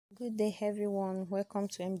Good day everyone, welcome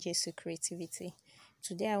to MJC Creativity.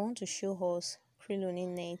 Today I want to show us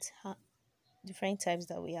crinoline net, different types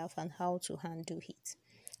that we have and how to handle it.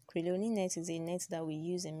 Crinoline net is a net that we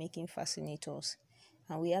use in making fascinators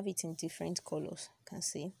and we have it in different colors. You can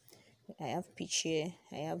see I have peach here,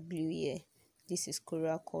 I have blue here, this is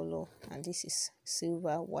coral color and this is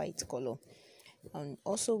silver white color. And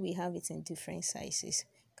also we have it in different sizes.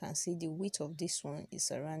 You can see the width of this one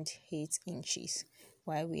is around 8 inches,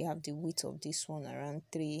 while we have the width of this one around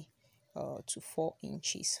 3 to 4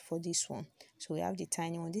 inches for this one. So we have the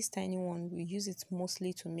tiny one. This tiny one, we use it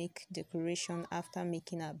mostly to make decoration after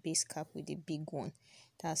making our base cap with the big one.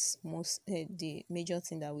 That's the major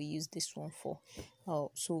thing that we use this one for.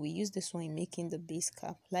 So we use this one in making the base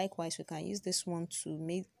cap. Likewise, we can use this one to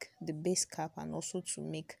make the base cap and also to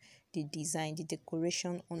make the design, the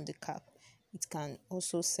decoration on the cap. It can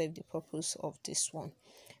also serve the purpose of this one.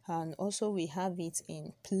 And also we have it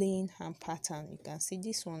in plain and pattern. You can see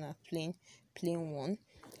this one are plain one,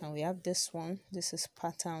 and we have this one, this is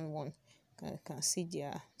pattern one. You can see there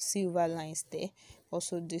are silver lines there.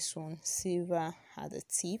 Also this one silver at the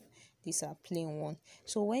tip. These are plain one.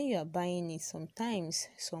 So when you are buying it, sometimes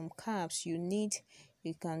some caps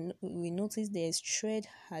we notice there's thread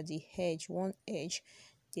at the edge, one edge,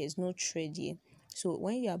 there's no thread here. So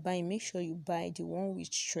when you are buying, make sure you buy the one with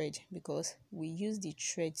thread, because we use the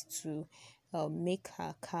thread to make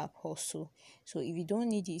our cap also. So if you don't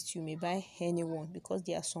need it, you may buy any one, because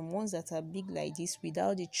there are some ones that are big like this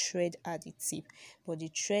without the thread at the tip, but the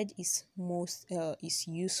thread is is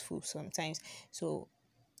useful sometimes. So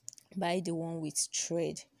buy the one with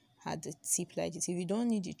thread at the tip like this. If you don't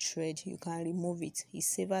need the thread, you can remove it. It's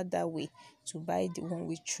safer that way to buy the one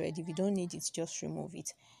with thread. If you don't need it, just remove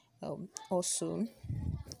it. Also,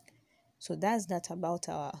 so that's that about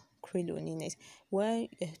our crinoline net. Well,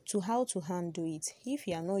 how to handle it. If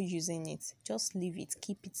you are not using it, just leave it,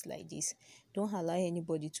 keep it like this. Don't allow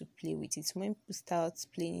anybody to play with it. When people start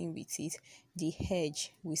playing with it, the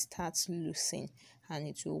edge will start loosening and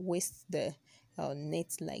it will waste the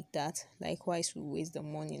net like that. Likewise, we waste the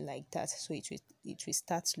money like that, so it will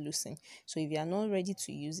start losing. So if you are not ready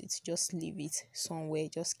to use it, just leave it somewhere,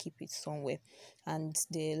 just keep it somewhere. And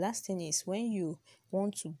the last thing is, when you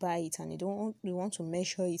want to buy it and you want to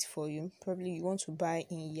measure it for you, probably you want to buy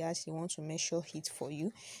in yards, you want to measure it for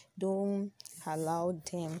you, don't allow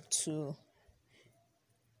them to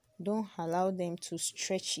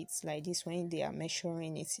stretch it like this. When they are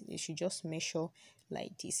measuring it, they should just measure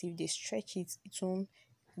like this. If they stretch it, it won't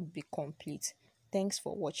be complete. Thanks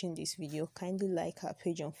for watching this video. Kindly like our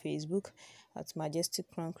page on Facebook at Majestic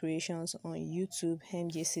Crown Creations, on YouTube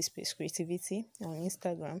MJC Space Creativity, on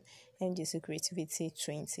Instagram MJC Creativity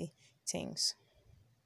 20. Thanks.